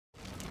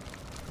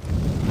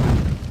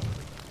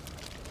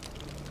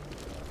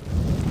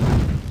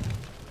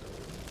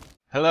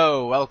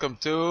Hello, welcome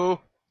to...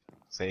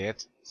 Say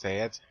it.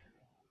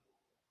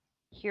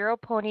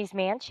 Heropony's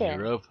Mansion.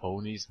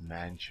 Heropony's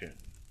Mansion.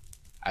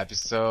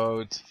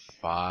 Episode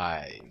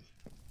 5.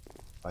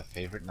 My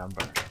favorite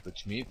number.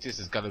 Which means this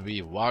is gonna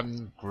be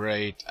one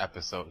great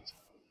episode.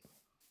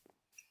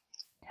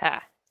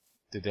 Ha.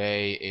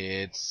 Today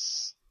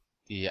it's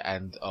the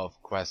end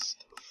of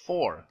quest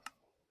 4.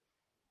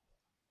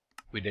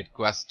 We did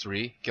quest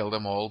 3, kill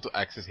them all to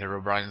access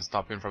Herobrine and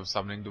stop him from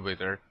summoning the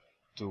Wither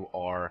to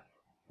our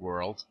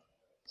world.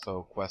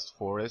 So quest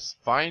 4 is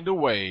find a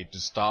way to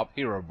stop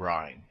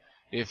Herobrine.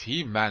 If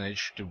he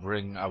managed to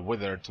bring a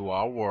Wither to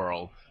our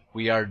world,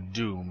 we are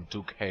doomed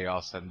to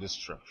chaos and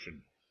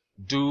destruction.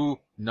 Do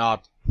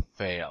not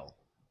fail.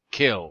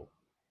 Kill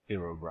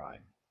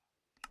Herobrine.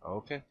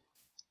 Okay.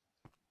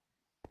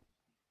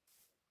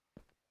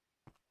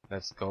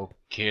 Let's go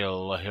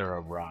kill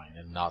Herobrine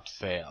and not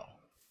fail.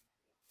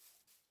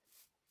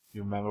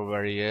 You remember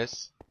where he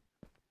is?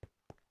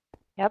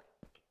 Yep.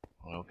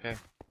 Okay.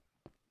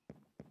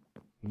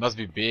 He must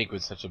be big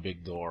with such a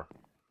big door.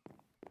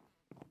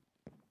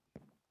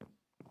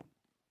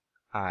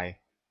 Hi.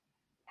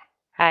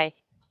 Hi.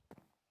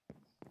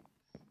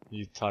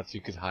 You thought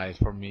you could hide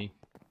from me?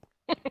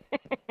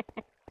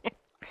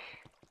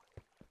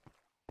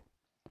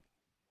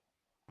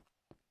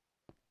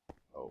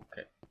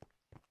 Okay.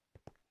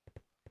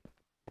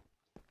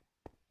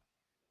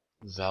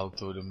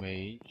 Zalto the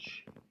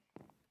mage.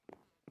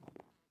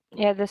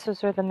 Yeah, this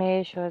was where the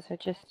mage was. I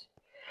just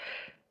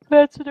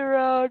glancing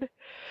around.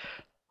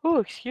 Oh,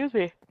 excuse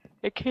me.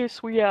 In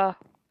case we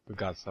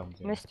Forgot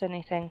something. missed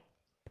anything.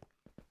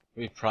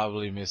 We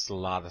probably missed a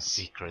lot of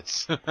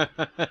secrets.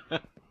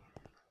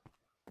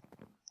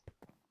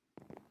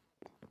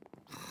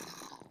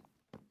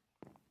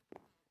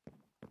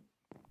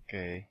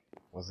 Okay,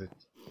 was it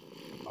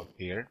up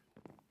here?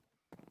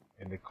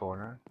 In the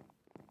corner?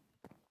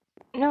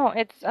 No,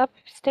 it's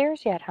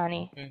upstairs yet,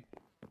 honey. Okay.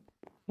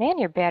 Man,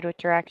 you're bad with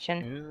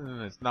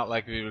direction. It's not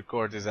like we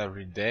record this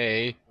every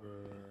day.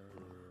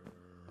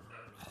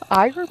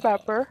 I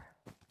remember.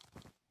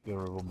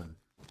 You're a woman.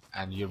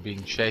 And you're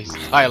being chased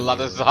by a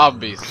lot of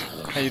zombies.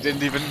 And you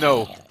didn't even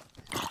know.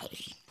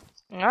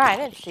 No, I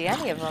didn't see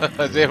any of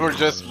them. They were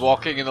just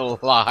walking in a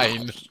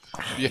line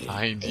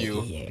behind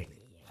you.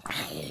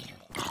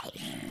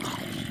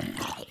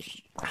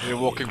 They're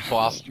walking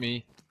past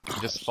me,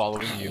 just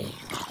following you.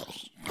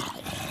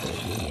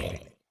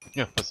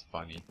 It was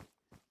funny.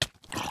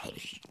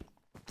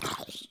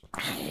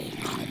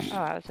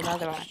 Oh, that was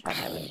another one. I thought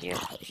that was you.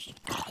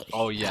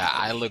 Oh yeah,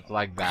 I look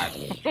like that.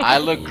 I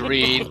look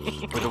green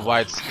with a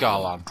white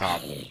skull on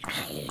top.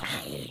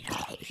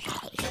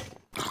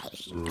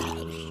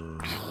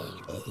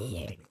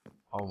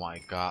 Oh my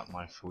god,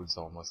 my food's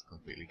almost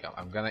completely gone.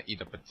 I'm gonna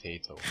eat a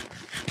potato.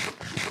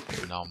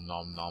 Nom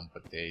nom nom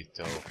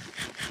potato.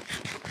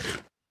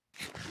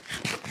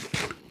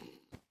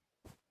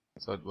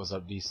 So it was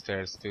up these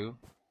stairs too?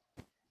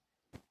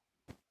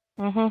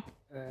 Mm-hmm.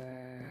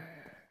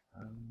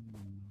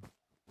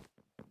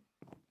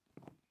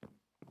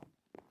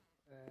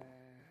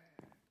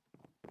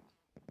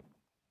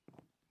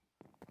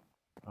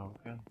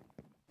 Okay.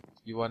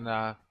 You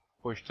wanna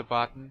push the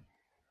button?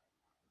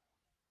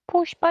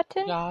 Push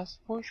button? Yes,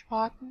 push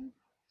button.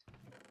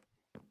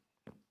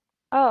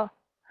 Oh,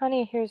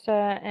 honey, here's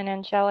an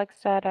angelic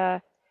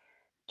set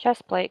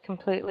chest plate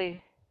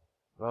completely.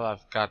 Well,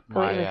 I've got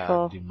Completely my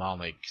full.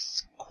 demonic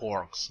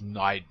Quark's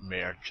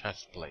nightmare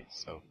chest plate,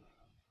 so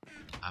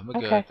I'm a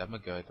Okay.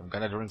 good. I'm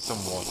gonna drink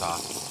some water.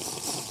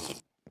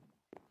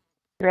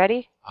 You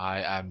ready?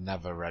 I am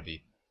never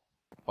ready.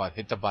 But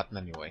hit the button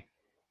anyway.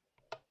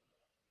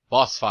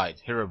 Boss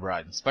fight,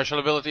 Herobrine. Special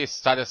abilities,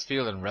 status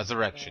field, and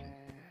resurrection.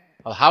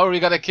 Well, how are we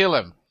gonna kill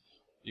him?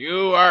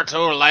 You are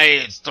too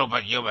late,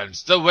 stupid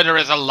humans. The Wither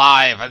is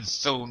alive and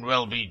soon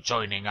will be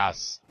joining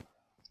us.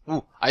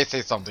 Ooh, I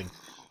say something.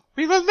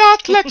 We will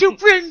not let you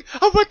bring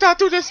a Wither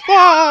to this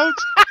world!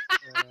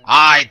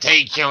 I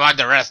think you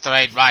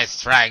underestimate my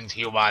strength,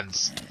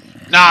 humans.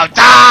 Now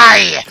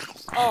die!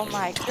 Oh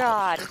my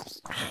god.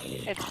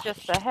 It's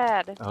just the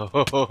head. Oh,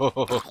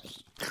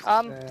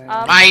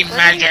 where my did you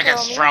magic throw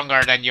is me?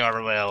 stronger than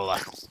your will.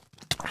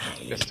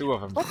 There's two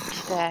of them. What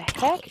the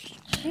heck?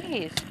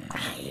 Jeez.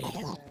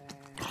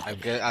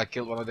 I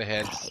killed one of the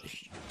heads.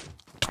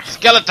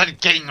 Skeleton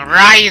King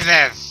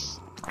rises!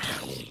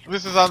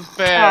 This is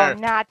unfair. Oh,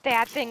 not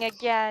that thing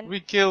again. We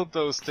killed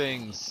those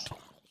things.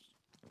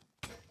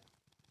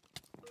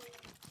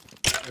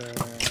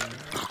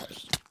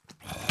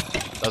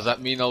 Does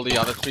that mean all the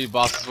other 3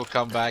 bosses will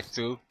come back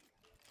too?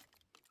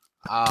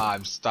 Ah,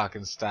 I'm stuck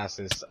in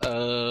stasis.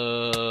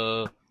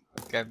 I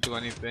can't do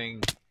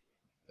anything.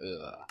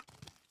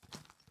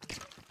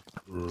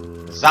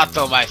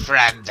 Zato, my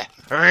friend,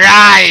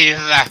 rise!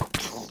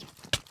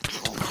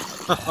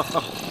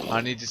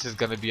 Honey, this is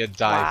gonna be a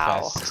die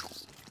Wow.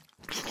 fest.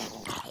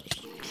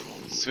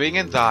 Swing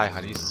and die,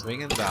 honey,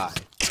 swing and die.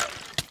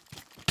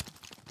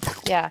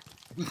 Yeah.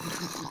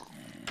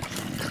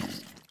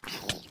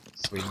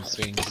 Swing,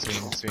 swing,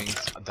 swing, swing.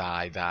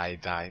 Die, die,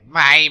 die.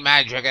 My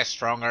magic is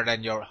stronger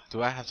than your...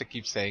 Do I have to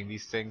keep saying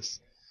these things?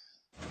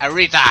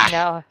 Arita!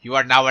 No. You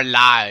are now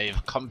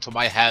alive. Come to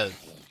my help.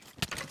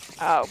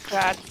 Oh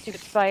god,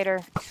 stupid spider.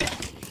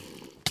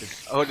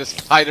 Oh, the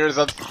spider is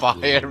on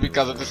fire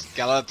because of the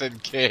skeleton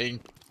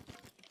king.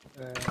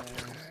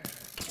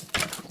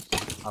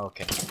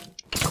 Okay.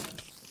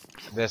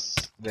 This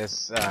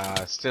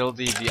still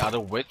the other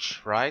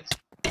witch, right?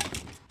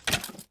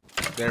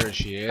 There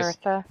she is.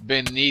 Bertha.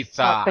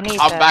 Beneatha. Oh, Beneatha.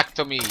 Come back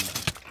to me.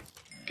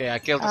 Okay, I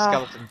killed the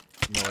skeleton.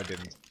 No, I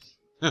didn't.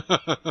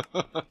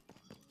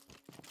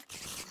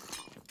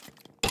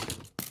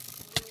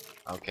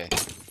 Okay.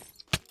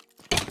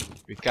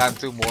 We can't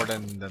do more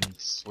than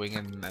swing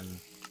and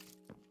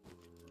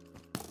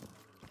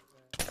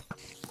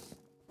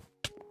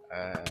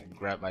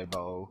grab my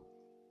bow.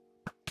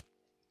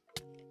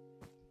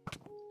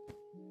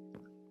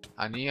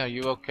 Honey, are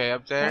you okay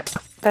up there?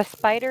 The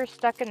spider's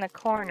stuck in the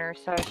corner,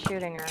 so I was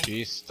shooting her.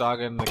 She's stuck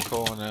in the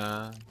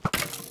corner.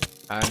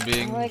 I'm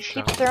being Well, it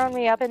shot. keeps throwing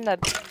me up in the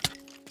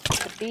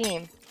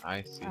beam.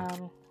 I see.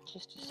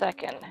 Just a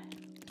second.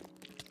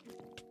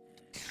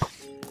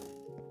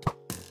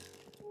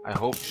 I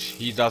hope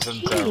he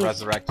doesn't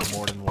resurrect her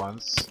more than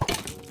once.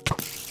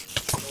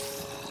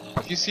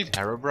 Have you seen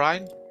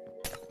Herobrine?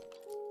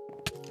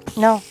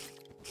 No.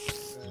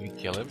 Did we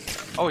kill him?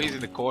 Oh, he's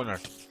in the corner.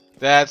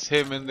 That's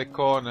him in the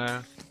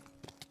corner.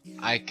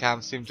 I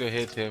can't seem to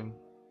hit him.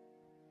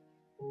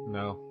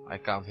 No, I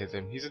can't hit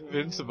him. He's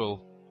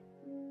invincible.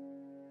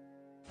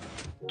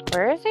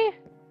 Where is he?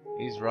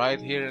 He's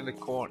right here in the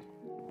corner.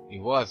 He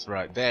was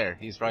right there.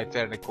 He's right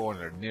there in the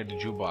corner, near the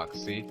jukebox,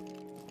 see?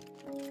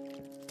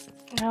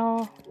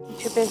 No, I'm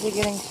too busy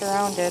getting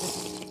surrounded.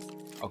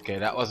 Okay,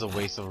 that was a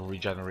waste of a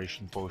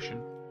regeneration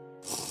potion.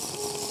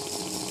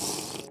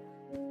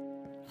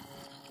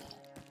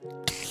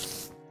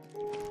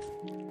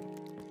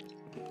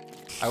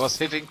 I was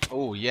hitting...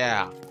 Oh,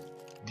 yeah.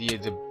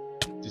 The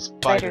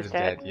spider's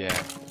dead,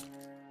 yeah.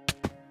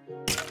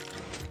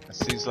 It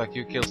seems like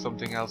you killed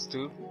something else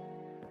too.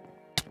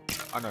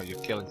 Oh no, you're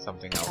killing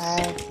something else.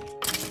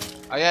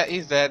 Oh yeah,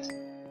 he's dead.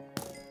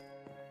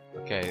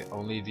 Okay,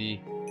 only the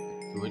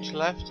witch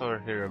left or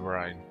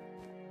Herobrine?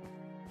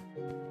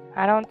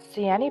 I don't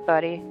see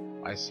anybody.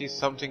 I see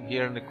something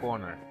here in the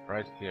corner,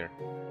 right here.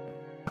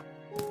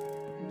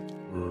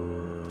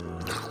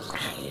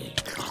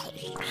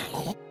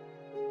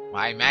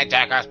 My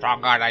magic is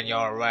stronger than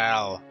your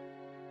will.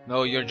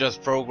 No, you're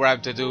just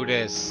programmed to do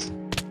this.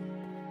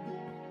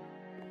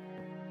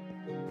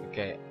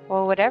 Okay.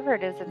 Well, whatever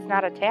it is, it's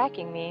not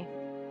attacking me.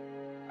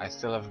 I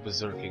still have a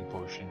berserking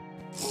potion.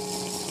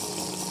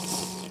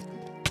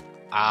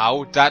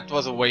 Ow, that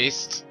was a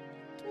waste.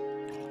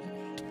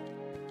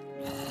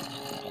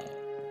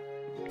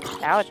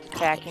 Now it's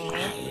attacking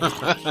me.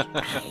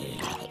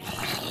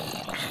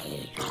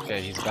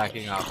 Okay, he's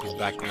backing up, he's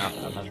backing up.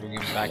 I'm having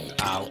him backed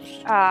out.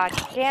 Ah,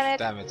 damn it.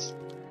 Damn it.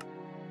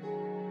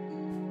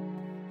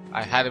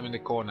 I had him in the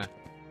corner.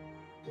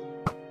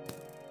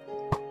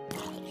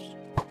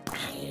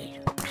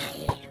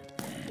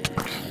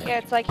 Yeah,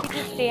 it's like he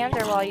just stands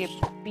there while you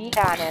beat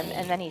on him,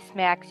 and then he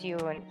smacks you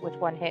and with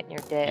one hit and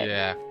you're dead.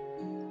 Yeah.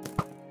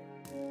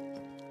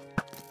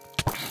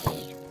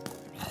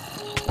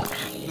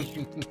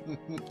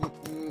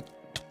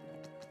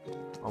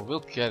 Oh,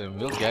 we'll get him,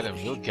 we'll get him,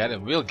 we'll get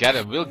him, we'll get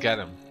him, we'll get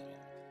him.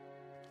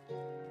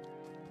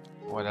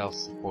 What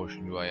else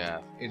potion do I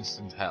have?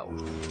 Instant health.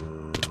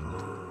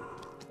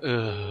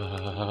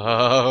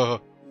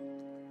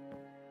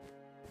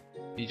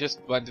 He just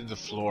went in the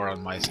floor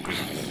on my screen.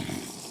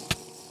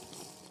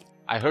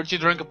 I heard you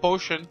drink a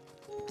potion.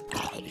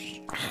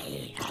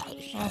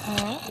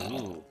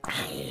 Ooh.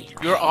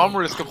 Your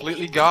armor is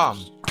completely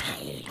gone.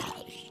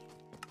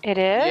 It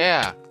is?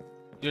 Yeah.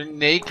 You're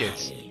naked.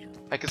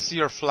 I can see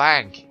your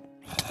flank.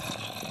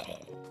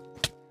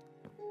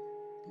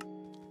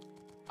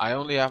 I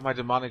only have my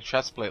demonic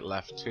chestplate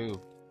left too.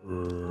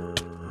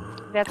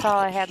 That's all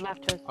I had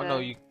left was Oh no,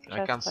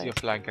 I can't see your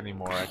flank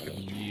anymore.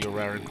 You're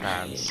wearing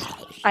pants.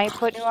 I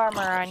put new armor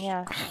on,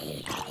 yeah.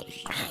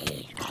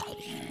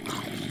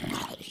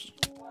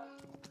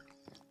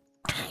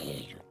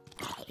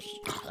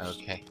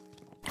 Okay.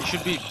 You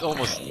should be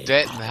almost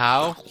dead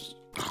now,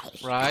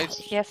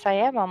 right? Yes, I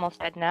am almost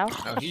dead now.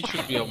 No, he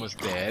should be almost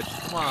dead.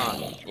 Come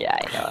on. Yeah,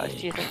 I know. I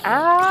was using.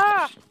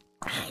 Ah!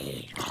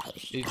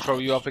 Did he throw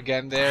you up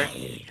again there?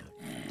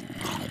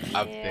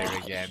 Up Yeah. there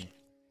again.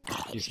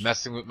 He's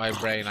messing with my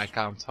brain. I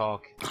can't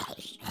talk. Did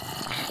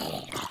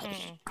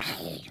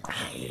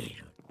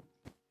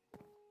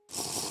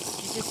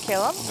you just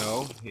kill him?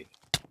 No.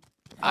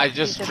 I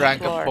just he's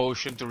drank on the a floor.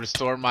 potion to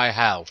restore my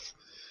health.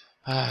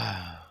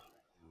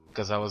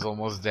 Because I was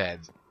almost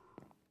dead.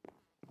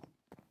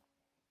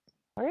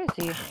 Where is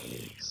he?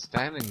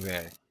 Standing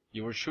there.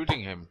 You were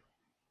shooting him.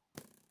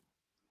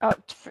 Oh,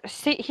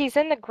 see, he's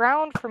in the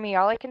ground for me.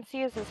 All I can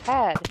see is his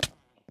head.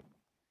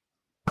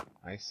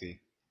 I see.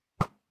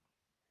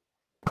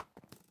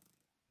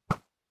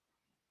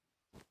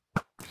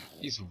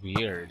 He's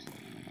weird.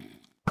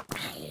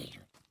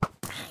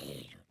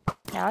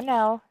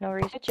 No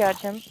reason to judge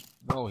him.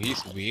 No,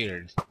 he's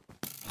weird.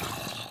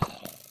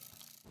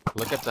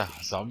 Look at the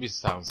zombie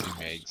sounds he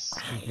makes.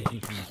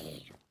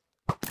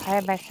 I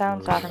had my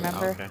sounds on,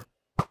 remember? Okay.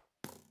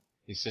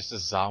 He's just a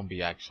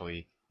zombie,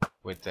 actually,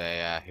 with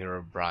a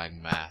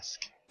Herobrine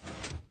mask.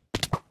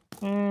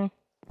 Hmm.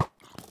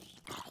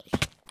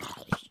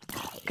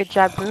 Good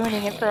job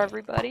ruining it for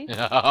everybody.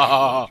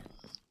 Tomtaru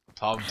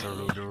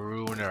the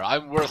Ruiner.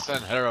 I'm worse than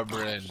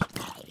Herobrine.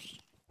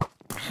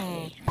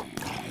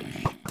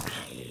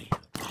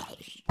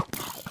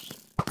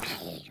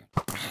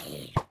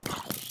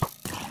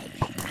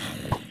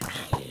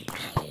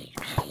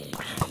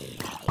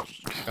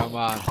 Come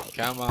on,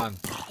 come on.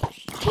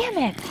 Damn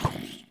it!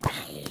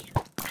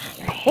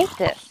 I hate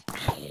this.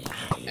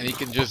 And you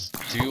can just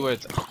do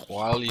it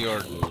while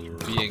you're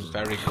being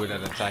very good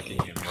at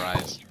attacking him,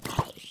 right?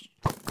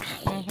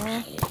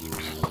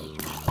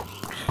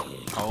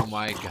 Oh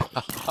my god.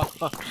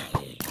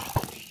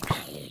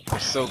 I'm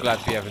so glad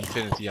we have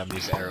infinity on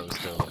these arrows,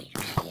 though.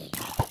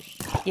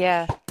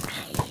 Yeah.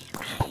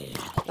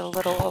 It's a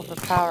little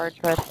overpowered,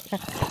 but it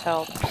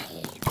helps.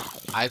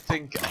 I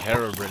think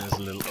Herobrine is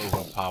a little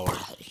overpowered.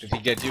 Did he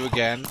get you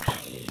again?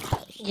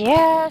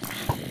 Yes!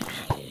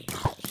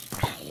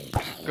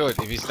 Good,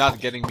 if he's not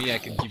getting me, I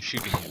can keep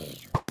shooting him.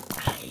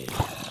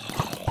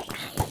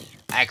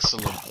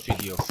 Excellent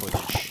video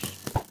footage.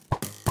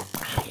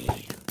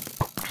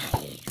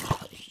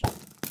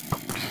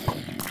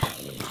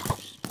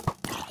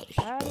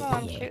 I don't know,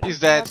 I'm shooting. He's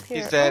dead, up here.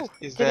 he's dead, Ooh,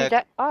 he's did he dead.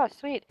 die? Oh,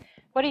 sweet.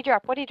 What'd he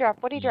drop? What'd he drop?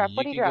 What'd he drop?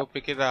 What'd he You drop? can What'd he go drop?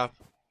 pick it up.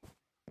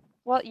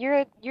 Well,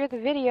 you're the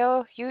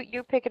video.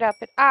 You pick it up.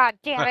 Damn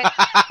it!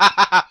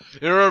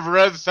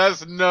 Herobrine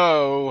says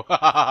no.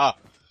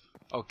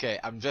 Okay,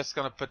 I'm just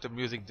gonna put the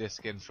music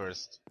disc in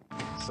first.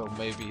 So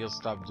maybe he'll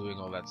stop doing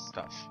all that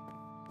stuff.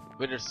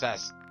 Wither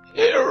says,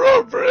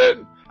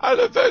 Herobrine! I'll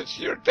avenge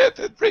your death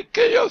and bring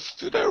chaos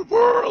to their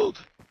world!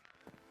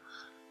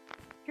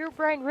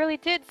 Herobrine really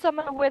did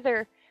summon a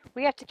wither.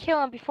 We have to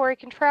kill him before he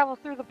can travel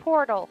through the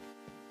portal.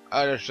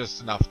 There's just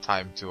enough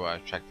time to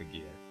check the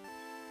gear.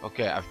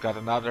 Okay, I've got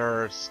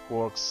another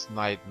Squawk's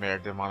Nightmare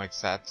demonic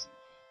set.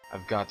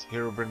 I've got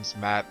Herobrine's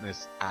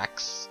Madness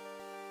Axe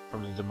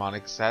from the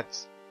demonic set,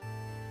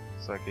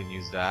 so I can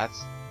use that.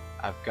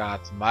 I've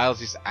got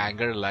Miles's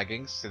Anger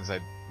leggings. Since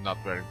I'm not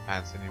wearing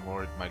pants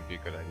anymore, it might be a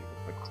good idea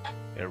to put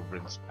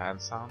Herobrine's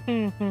pants on.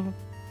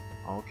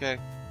 Okay.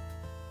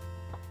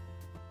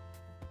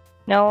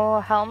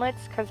 No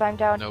helmets, because I'm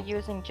down Nope. to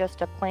using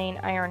just a plain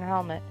iron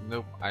helmet.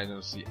 Nope, I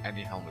don't see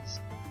any helmets.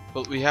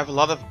 But we have a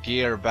lot of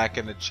gear back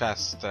in the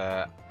chest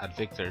at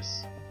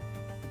Victor's.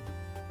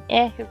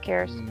 Who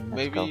cares?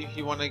 Maybe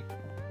you wanna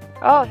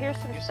Oh, here's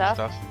some use stuff.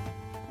 some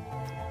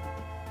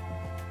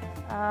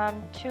stuff.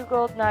 2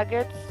 gold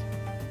nuggets.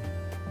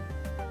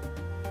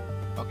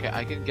 Okay,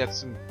 I can get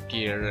some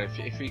gear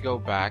if we go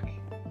back.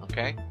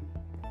 Okay.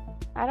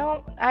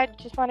 I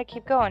just want to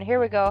keep going. Here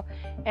we go.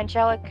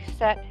 Angelic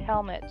set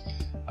helmet.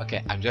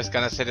 Okay, I'm just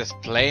gonna say this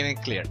plain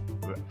and clear.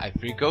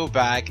 If we go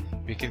back,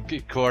 we can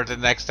record the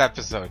next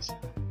episode.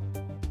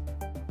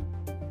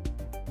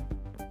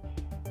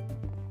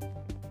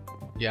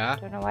 Yeah?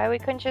 Don't know why we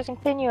couldn't just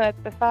continue it,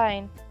 but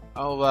fine.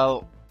 Oh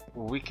well,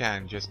 we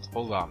can. Just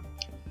hold on.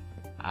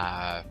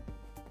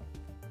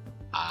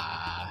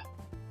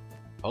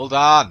 Hold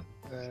on!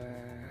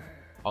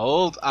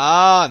 Hold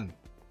on!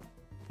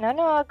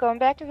 No, going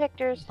back to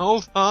Victor's.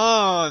 Hold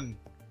on!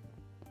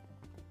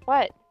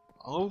 What?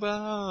 Hold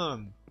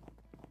on!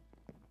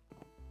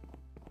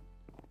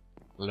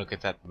 Look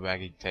at that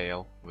waggy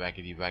tail.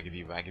 Waggity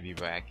waggity waggity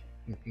wag.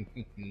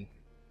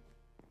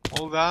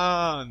 Hold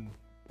on!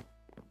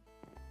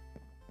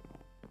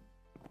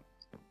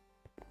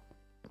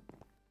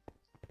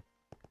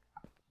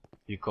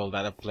 You call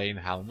that a plain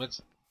helmet?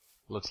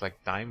 Looks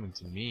like diamond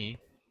to me.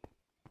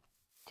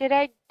 Did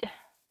I...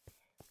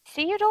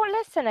 See, you don't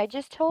listen. I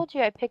just told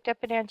you I picked up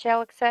an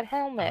angelic set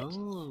helmet.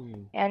 Oh.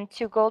 And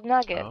 2 gold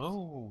nuggets.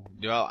 Oh.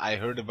 Well, I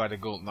heard about the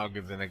gold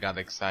nuggets and I got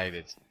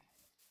excited.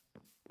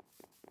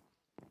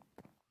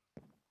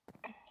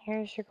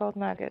 Here's your gold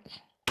nuggets.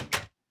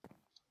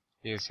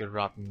 Here's your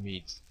rotten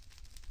meat.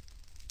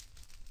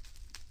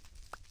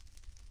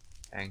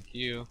 Thank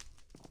you.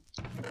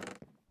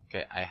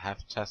 Okay, I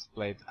have chest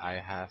plate, I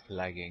have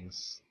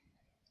leggings.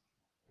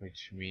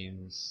 Which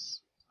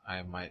means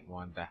I might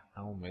want a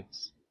helmet.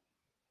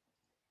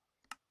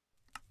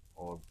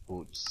 Or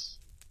boots.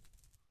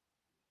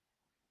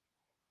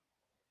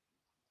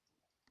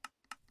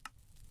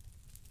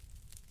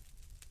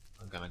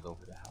 I'm gonna go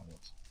for the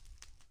helmet.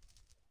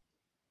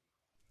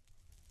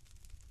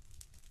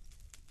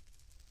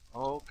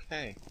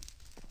 Okay.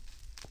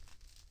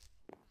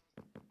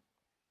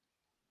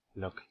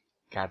 Look,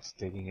 Cat's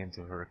digging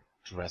into her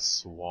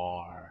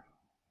dressoir.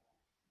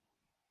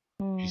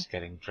 She's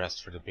getting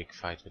dressed for the big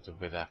fight with the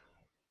Wither.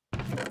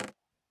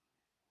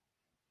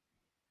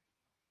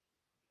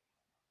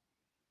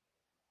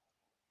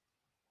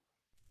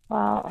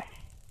 Well,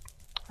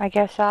 I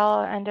guess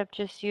I'll end up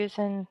just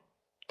using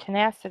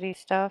tenacity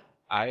stuff.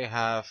 I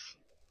have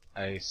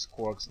a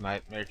Squork's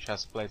Nightmare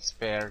chestplate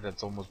spare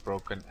that's almost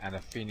broken, and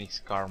a Phoenix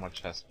Karma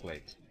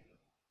chestplate.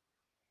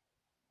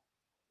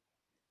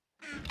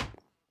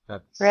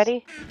 That's...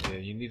 Ready?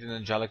 You need an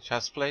angelic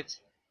chestplate?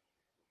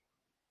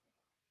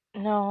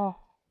 No.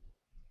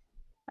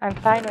 I'm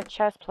fine with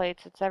chest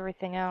plates, it's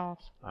everything else.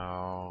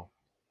 Oh.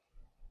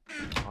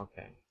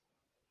 Okay.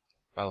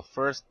 Well,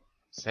 first,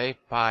 say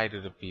bye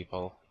to the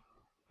people.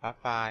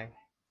 Bye-bye.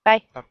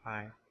 Bye.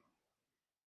 Bye-bye.